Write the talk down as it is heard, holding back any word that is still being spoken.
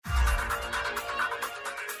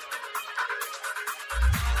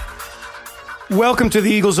Welcome to the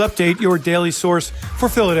Eagles Update, your daily source for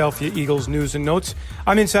Philadelphia Eagles news and notes.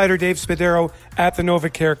 I'm insider Dave Spadaro at the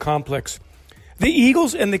NovaCare Complex. The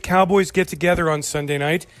Eagles and the Cowboys get together on Sunday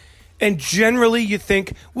night, and generally you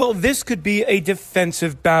think, well, this could be a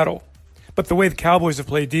defensive battle. But the way the Cowboys have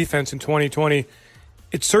played defense in 2020,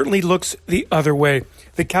 it certainly looks the other way.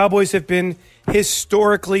 The Cowboys have been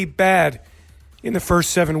historically bad in the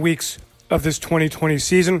first 7 weeks of this 2020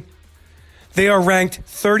 season. They are ranked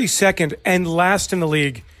 32nd and last in the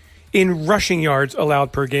league in rushing yards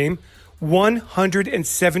allowed per game,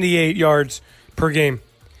 178 yards per game.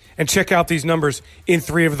 And check out these numbers in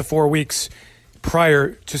 3 of the 4 weeks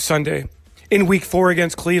prior to Sunday. In week 4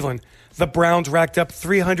 against Cleveland, the Browns racked up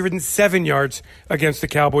 307 yards against the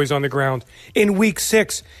Cowboys on the ground. In week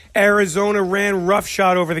 6, Arizona ran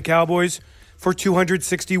roughshod over the Cowboys for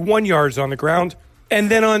 261 yards on the ground.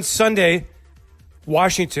 And then on Sunday,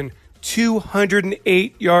 Washington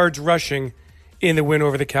 208 yards rushing in the win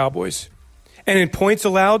over the Cowboys. And in points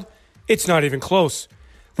allowed, it's not even close.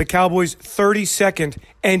 The Cowboys 32nd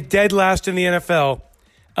and dead last in the NFL,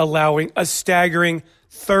 allowing a staggering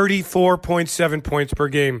 34.7 points per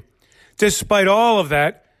game. Despite all of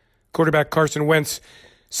that, quarterback Carson Wentz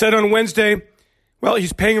said on Wednesday, well,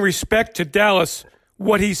 he's paying respect to Dallas.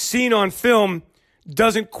 What he's seen on film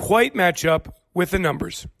doesn't quite match up with the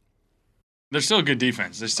numbers. They're still a good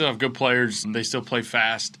defense. They still have good players. They still play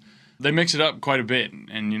fast. They mix it up quite a bit.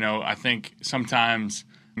 And, I think sometimes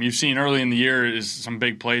you've seen early in the year is some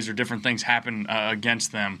big plays or different things happen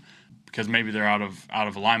against them because maybe they're out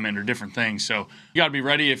of alignment or different things. So you got to be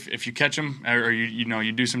ready if you catch them or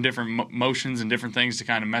you do some different motions and different things to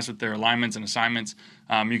kind of mess with their alignments and assignments.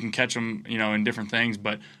 You can catch them, in different things.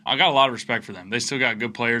 But I got a lot of respect for them. They still got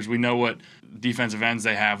good players. We know what defensive ends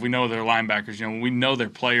they have. We know their linebackers. We know their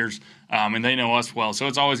players, and they know us well. So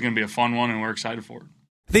it's always going to be a fun one, and we're excited for it.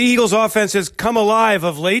 The Eagles' offense has come alive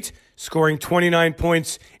of late, scoring 29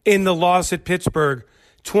 points in the loss at Pittsburgh,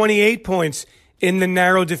 28 points in the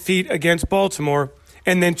narrow defeat against Baltimore,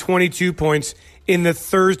 and then 22 points in the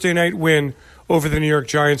Thursday night win over the New York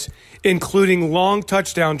Giants, including long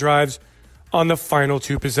touchdown drives on the final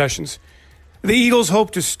 2 possessions. The Eagles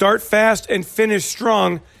hope to start fast and finish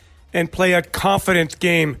strong and play a confident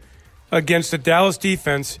game against the Dallas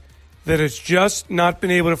defense that has just not been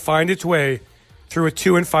able to find its way through a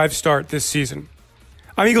 2-5 start this season.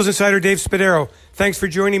 I'm Eagles insider Dave Spadaro. Thanks for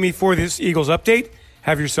joining me for this Eagles update.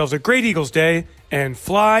 Have yourselves a great Eagles day, and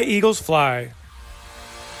fly, Eagles, fly.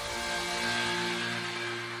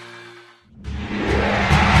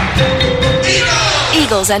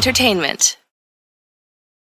 Eagles Entertainment.